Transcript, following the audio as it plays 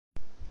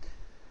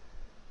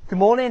Good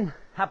morning,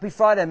 happy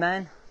Friday,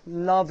 man.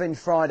 Loving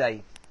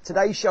Friday.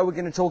 Today's show we're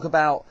going to talk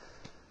about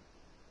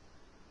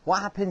what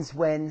happens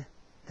when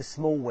the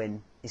small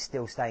win is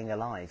still staying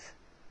alive.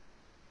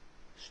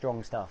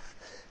 Strong stuff.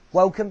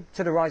 Welcome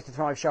to the Rise to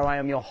Thrive show. I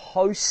am your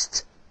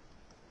host,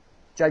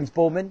 James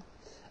Boardman.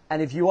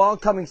 And if you are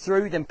coming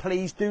through, then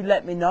please do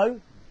let me know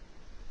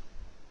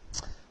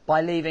by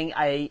leaving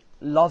a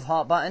love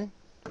heart button,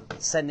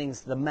 sending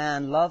the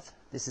man love.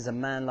 This is a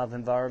man love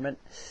environment.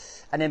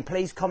 And then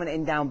please comment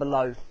in down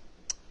below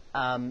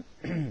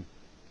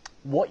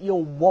what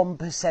your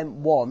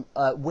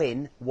 1%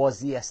 win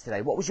was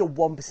yesterday. What was your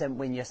 1%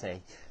 win yesterday?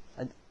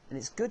 And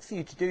it's good for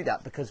you to do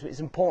that because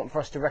it's important for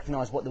us to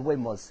recognise what the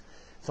win was.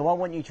 So I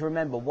want you to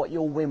remember what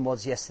your win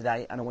was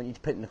yesterday, and I want you to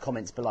put it in the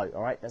comments below,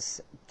 alright?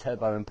 That's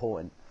turbo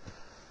important.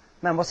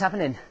 Man, what's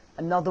happening?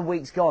 Another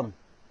week's gone.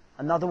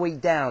 Another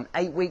week down.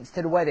 8 weeks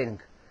to the wedding.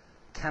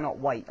 Cannot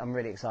wait. I'm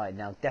really excited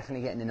now.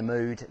 Definitely getting in the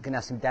mood. Gonna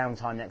have some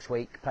downtime next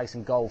week. Play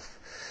some golf.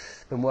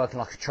 Been working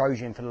like a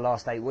Trojan for the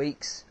last 8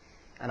 weeks.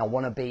 And I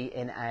want to be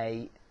in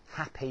a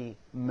happy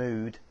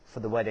mood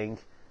for the wedding,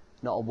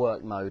 not a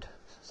work mode.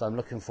 So I'm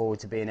looking forward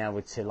to being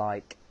able to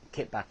like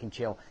kick back and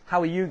chill.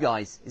 How are you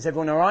guys? Is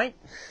everyone alright?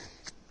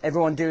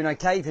 Everyone doing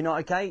okay? If you're not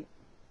okay,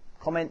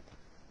 comment.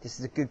 This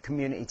is a good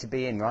community to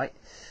be in, right?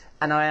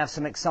 And I have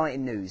some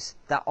exciting news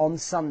that on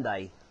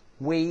Sunday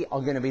we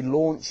are going to be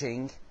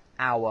launching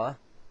our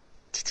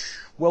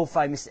world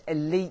famous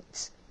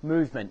elite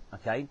movement,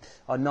 okay?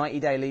 Our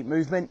 90-day elite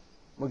movement.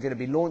 We're going to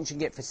be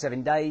launching it for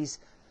 7 days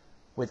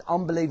with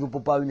unbelievable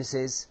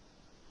bonuses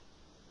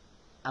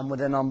and with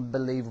an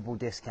unbelievable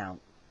discount.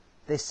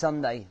 This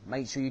Sunday,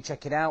 make sure you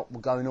check it out.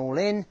 We're going all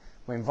in.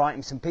 We're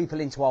inviting some people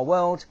into our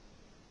world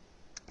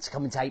to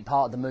come and take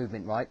part of the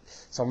movement, right?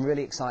 So I'm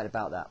really excited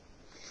about that.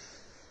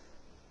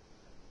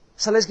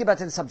 So let's get back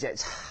to the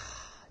subject.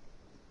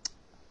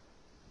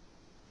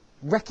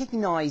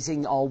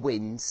 Recognising our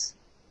wins,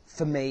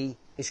 for me,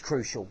 is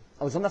crucial.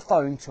 I was on the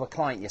phone to a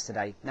client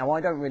yesterday. Now,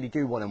 I don't really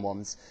do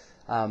one-on-ones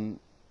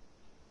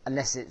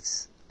unless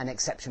it's an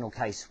exceptional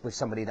case with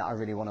somebody that I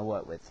really want to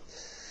work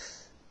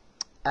with.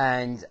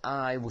 And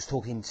I was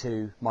talking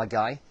to my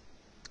guy,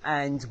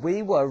 and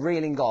we were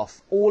reeling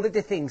off all of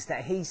the things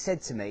that he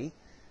said to me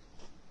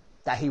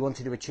that he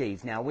wanted to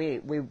achieve. Now,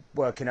 we're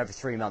working over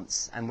 3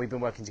 months, and we've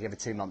been working together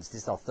 2 months.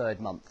 This is our 3rd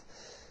month.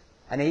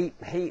 And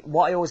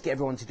what I always get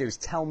everyone to do is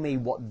tell me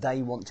what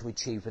they want to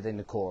achieve within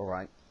the core,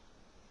 right?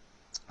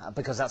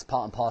 Because that's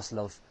part and parcel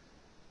of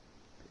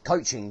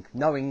coaching,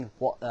 knowing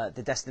what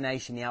the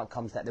destination, the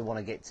outcomes that they want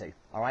to get to,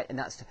 all right? And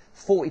that's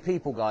 40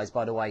 people, guys,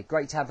 by the way.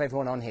 Great to have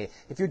everyone on here.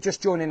 If you're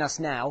just joining us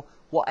now,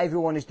 what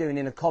everyone is doing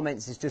in the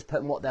comments is just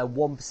putting what their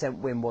 1%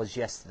 win was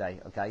yesterday,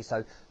 okay?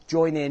 So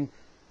join in.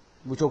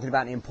 We're talking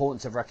about the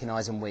importance of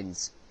recognising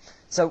wins.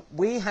 So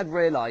we had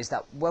realised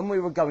that when we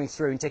were going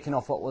through and ticking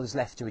off what was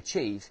left to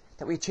achieve,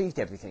 that we achieved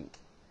everything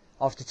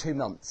after 2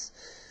 months.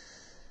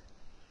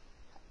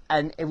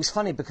 And it was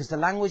funny because the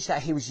language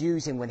that he was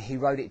using when he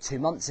wrote it 2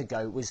 months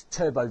ago was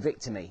turbo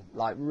victimy,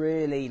 like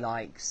really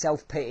like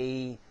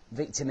self-pity,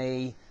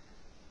 victimy.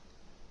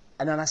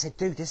 And then I said,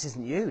 dude, this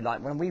isn't you.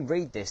 Like when we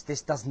read this,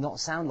 this does not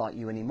sound like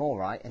you anymore,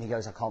 right? And he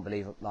goes, I can't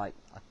believe it, like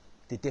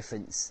the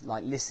difference,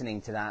 like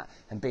listening to that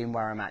and being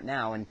where I'm at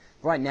now. And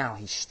right now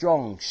he's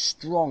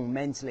strong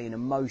mentally and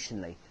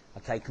emotionally,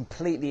 okay,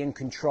 completely in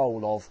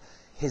control of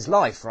his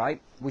life,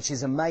 right? Which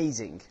is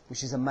amazing,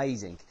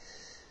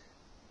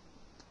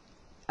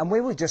 And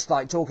we were just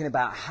like talking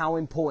about how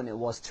important it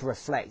was to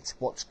reflect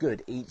what's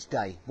good each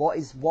day. What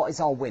is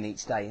our win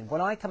each day? And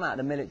when I come out of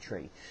the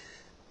military,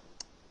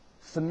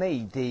 for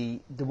me, the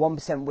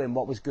 1% win,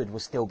 what was good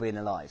was still being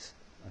alive.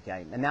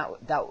 Okay, and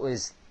that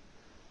was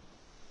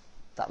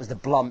the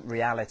blunt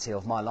reality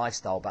of my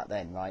lifestyle back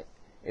then, right?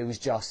 It was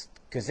just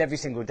because every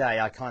single day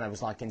I kind of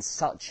was like in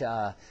such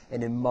an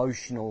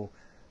emotional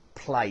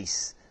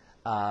place,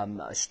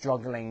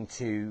 struggling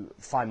to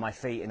find my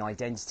feet and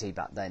identity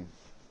back then.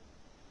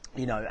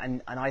 You know,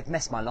 and I'd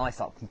messed my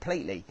life up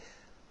completely.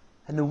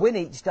 And the win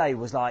each day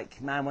was like,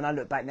 man, when I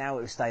look back now,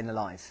 it was staying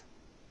alive.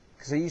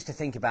 Because I used to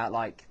think about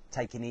like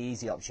taking the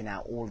easy option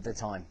out all of the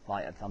time.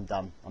 Like, I'm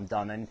done.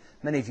 And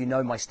many of you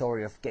know my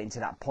story of getting to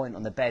that point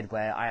on the bed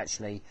where I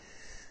actually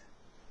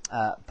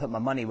put my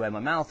money where my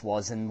mouth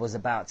was and was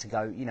about to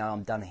go, you know,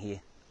 I'm done here.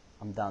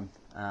 I'm done.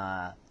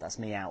 That's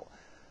me out.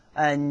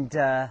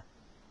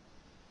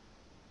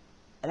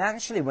 And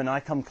actually, when I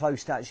come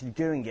close to actually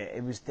doing it,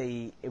 it was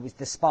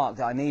the spark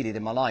that I needed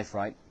in my life,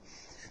 right?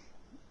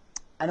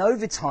 And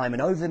over time,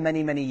 and over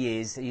many, many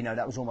years, you know,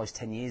 that was almost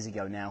 10 years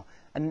ago now.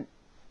 And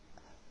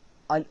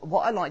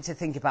what I like to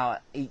think about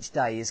each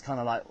day is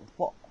kind of like,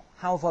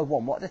 how have I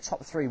won? What are the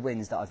top 3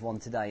 wins that I've won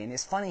today? And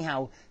it's funny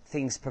how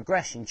things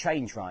progress and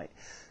change, right?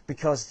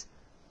 Because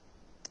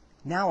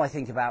now I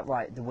think about,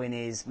 right, the win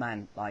is,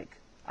 man, like,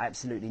 I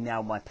absolutely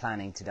nailed my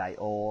planning today,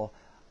 or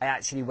I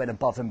actually went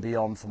above and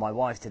beyond for my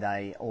wife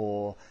today,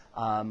 or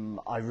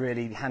I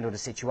really handled a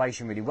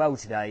situation really well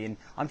today. And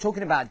I'm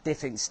talking about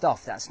different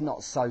stuff that's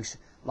not so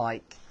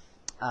like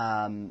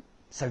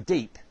so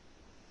deep.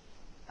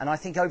 And I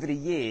think over the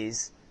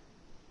years,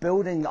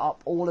 building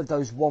up all of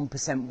those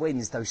 1%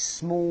 wins, those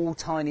small,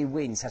 tiny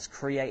wins, has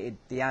created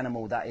the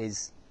animal that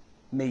is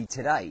me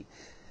today.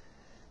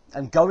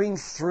 And going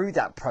through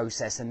that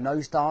process and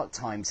those dark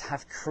times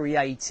have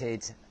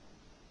created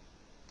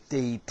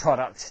the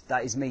product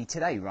that is me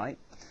today, right?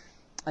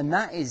 And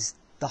that is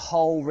the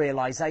whole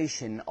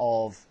realization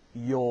of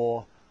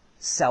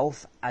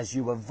yourself as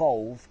you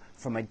evolve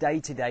from a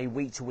day-to-day,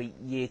 week-to-week,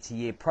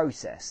 year-to-year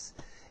process,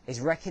 is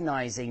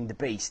recognizing the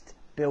beast,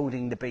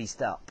 building the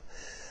beast up,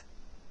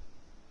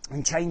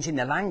 and changing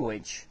the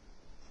language.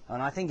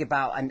 And I think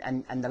about,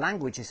 and the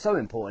language is so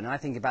important. I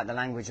think about the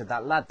language of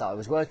that lad that I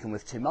was working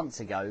with 2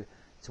 months ago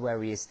to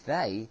where he is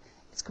today.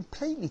 It's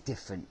completely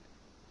different,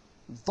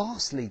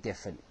 vastly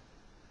different.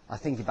 I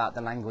think about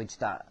the language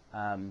that,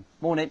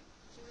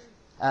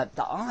 that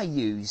I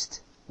used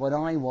when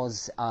I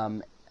was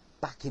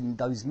back in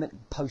those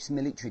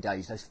post-military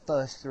days, those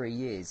first 3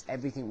 years.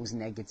 Everything was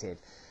negative.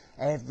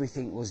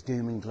 Everything was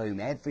doom and gloom.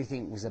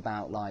 Everything was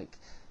about like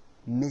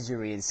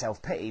misery and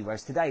self-pity.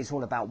 Whereas today it's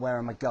all about, where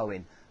am I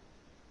going?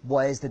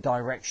 Where's the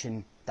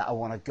direction that I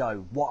want to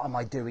go? What am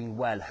I doing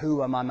well?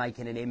 Who am I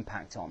making an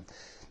impact on?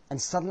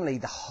 And suddenly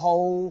the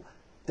whole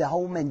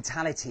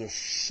mentality has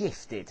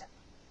shifted,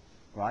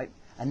 right?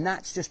 And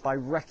that's just by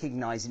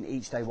recognizing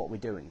each day what we're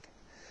doing.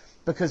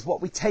 Because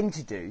what we tend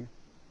to do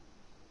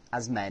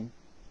as men,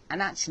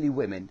 and actually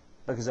women,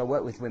 because I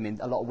work with women,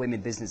 a lot of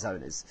women business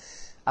owners,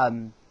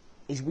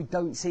 is we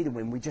don't see the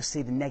win, we just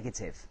see the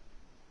negative.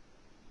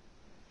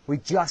 We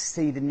just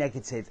see the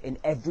negative in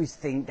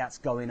everything that's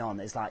going on.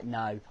 It's like,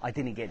 no, I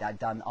didn't get that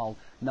done. Oh,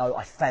 no,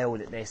 I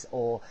failed at this.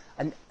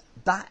 And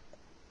that,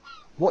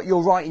 what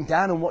you're writing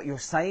down and what you're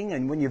saying,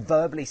 and when you're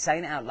verbally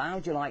saying it out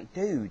loud, you're like,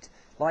 dude,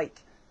 like,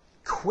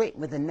 quit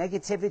with the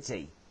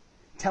negativity.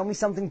 Tell me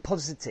something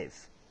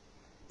positive.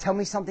 Tell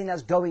me something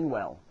that's going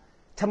well.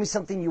 Tell me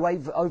something you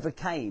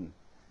overcame.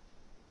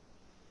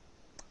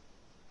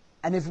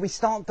 And if we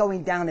start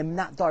going down in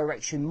that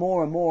direction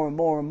more and more and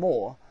more and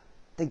more,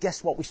 then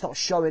guess what? We start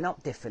showing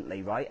up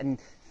differently, right? And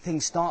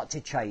things start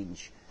to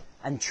change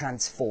and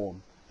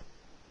transform.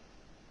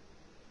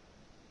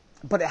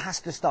 But it has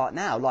to start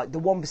now. Like the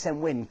 1%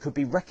 win could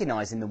be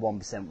recognizing the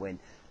 1% win.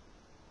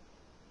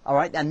 All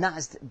right, and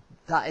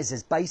that is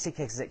as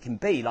basic as it can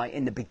be. Like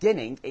in the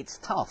beginning, it's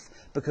tough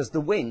because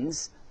the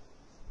wins,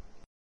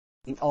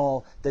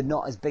 oh, they're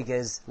not as big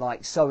as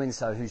like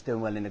so-and-so who's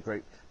doing well in a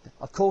group.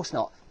 Of course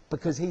not,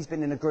 because he's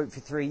been in a group for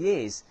 3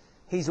 years.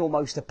 He's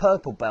almost a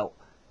purple belt.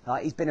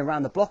 He's been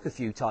around the block a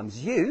few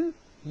times.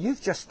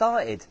 You've just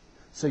started.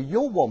 So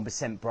your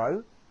 1%,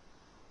 bro,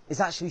 is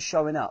actually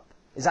showing up.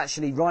 Is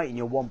actually writing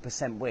your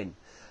 1% win.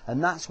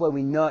 And that's where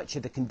we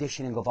nurture the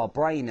conditioning of our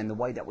brain and the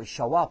way that we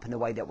show up and the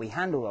way that we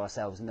handle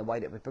ourselves and the way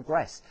that we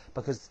progress.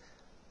 Because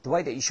the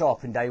way that you show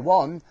up in day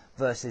 1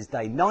 versus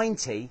day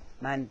 90,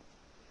 man,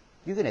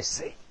 you're going to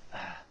see.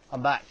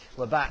 I'm back.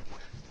 We're back.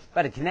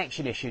 Had a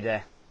connection issue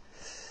there.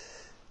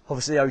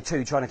 Obviously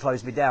O2 trying to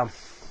close me down.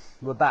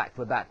 We're back.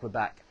 We're back. We're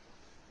back.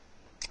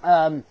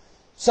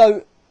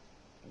 So,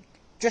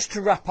 just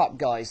to wrap up,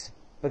 guys,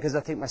 because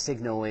I think my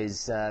signal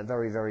is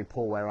very, very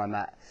poor where I'm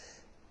at.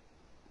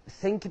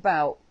 Think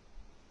about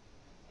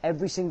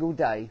every single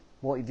day,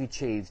 what have you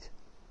achieved?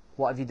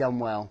 What have you done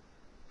well?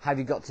 Have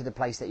you got to the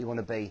place that you want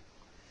to be?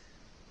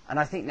 And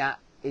I think that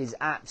is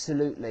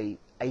absolutely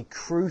a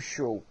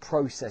crucial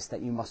process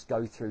that you must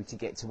go through to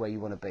get to where you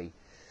want to be.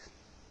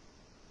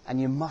 And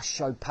you must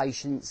show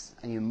patience,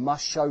 and you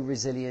must show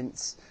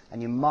resilience,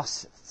 and you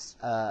must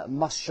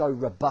show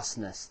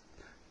robustness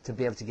to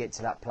be able to get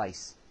to that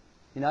place.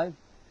 You know?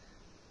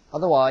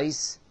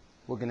 Otherwise,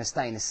 we're going to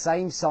stay in the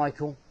same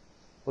cycle,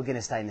 we're going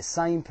to stay in the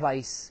same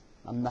place,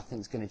 and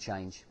nothing's going to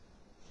change.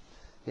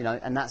 You know,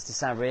 and that's the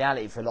sad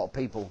reality for a lot of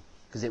people,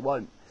 because it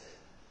won't.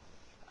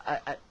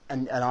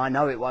 And I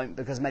know it won't,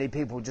 because many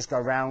people just go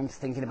around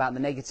thinking about the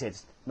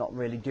negatives, not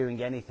really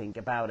doing anything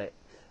about it.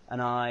 And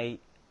I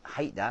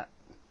hate that.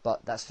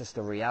 But that's just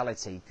a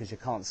reality, because you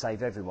can't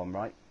save everyone,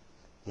 right?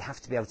 You have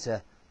to be able to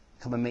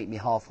come and meet me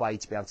halfway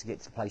to be able to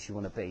get to the place you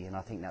want to be. And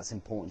I think that's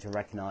important to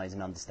recognise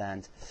and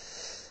understand.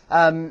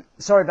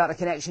 Sorry about the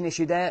connection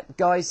issue there.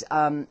 Guys,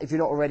 if you're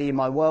not already in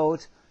my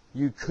world,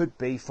 you could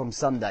be from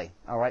Sunday.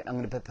 All right, I'm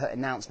going to put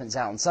announcements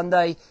out on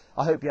Sunday.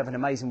 I hope you have an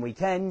amazing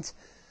weekend.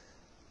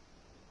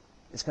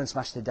 It's going to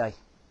smash the day.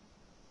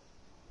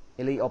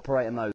 Elite operator mode.